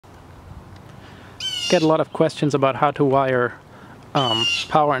get a lot of questions about how to wire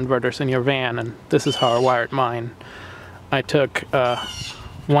power inverters in your van, and this is how I wired mine. I took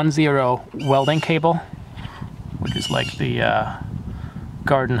 1/0 welding cable, which is like the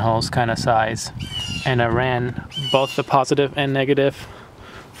garden hose kind of size, and I ran both the positive and negative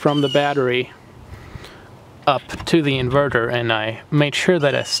from the battery up to the inverter, and I made sure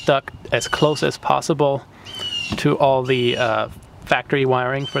that I stuck as close as possible to all the factory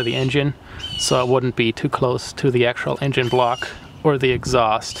wiring for the engine, so it wouldn't be too close to the actual engine block or the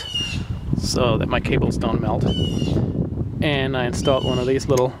exhaust, so that my cables don't melt. And I installed one of these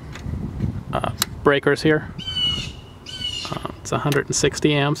little breakers here. It's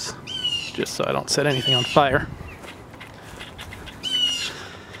 160 amps, just so I don't set anything on fire.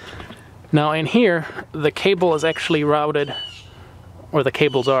 Now in here, the cable is actually routed, or the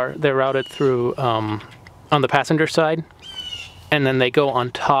cables are, they're routed through on the passenger side, and then they go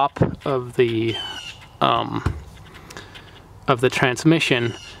on top of the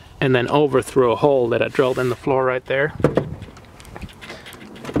transmission, and then over through a hole that I drilled in the floor right there.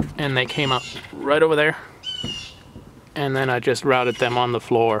 And they came up right over there, and then I just routed them on the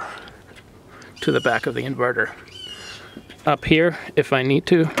floor to the back of the inverter. Up here, if I need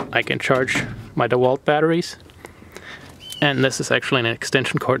to, I can charge my DeWalt batteries, and this is actually an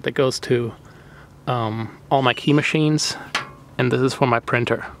extension cord that goes to all my key machines, and this is for my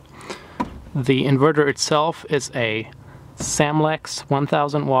printer. The inverter itself is a Samlex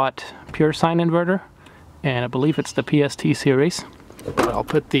 1000 watt pure sine inverter, and I believe it's the PST series. I'll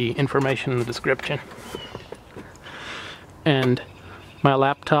put the information in the description. And my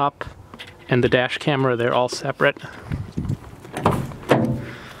laptop and the dash camera, they're all separate.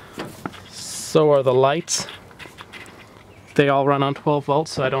 So are the lights. They all run on 12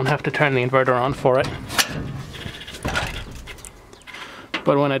 volts, so I don't have to turn the inverter on for it.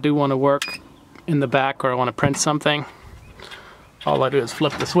 But when I do want to work in the back, or I want to print something, all I do is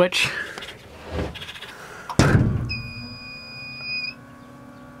flip the switch.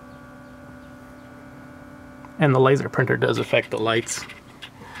 And the laser printer does affect the lights,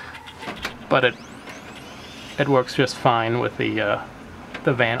 but it works just fine with the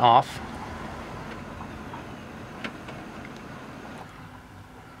van off.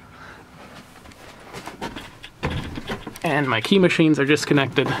 And my key machines are just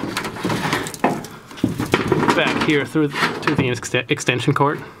connected back here to the extension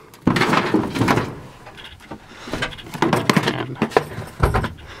cord. And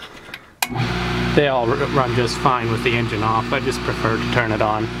they all run just fine with the engine off. I just prefer to turn it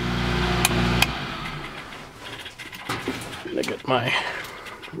on. Look at my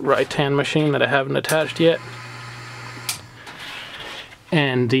right-hand machine that I haven't attached yet.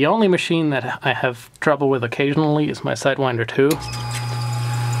 And the only machine that I have trouble with occasionally is my Sidewinder 2.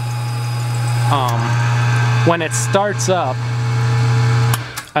 When it starts up,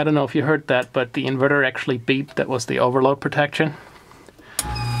 I don't know if you heard that, but the inverter actually beeped. That was the overload protection.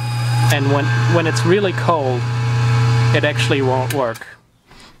 And when it's really cold, it actually won't work.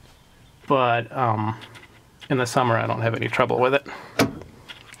 But in the summer, I don't have any trouble with it.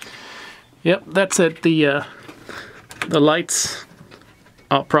 Yep, that's it. The lights,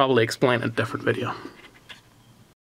 I'll probably explain in a different video.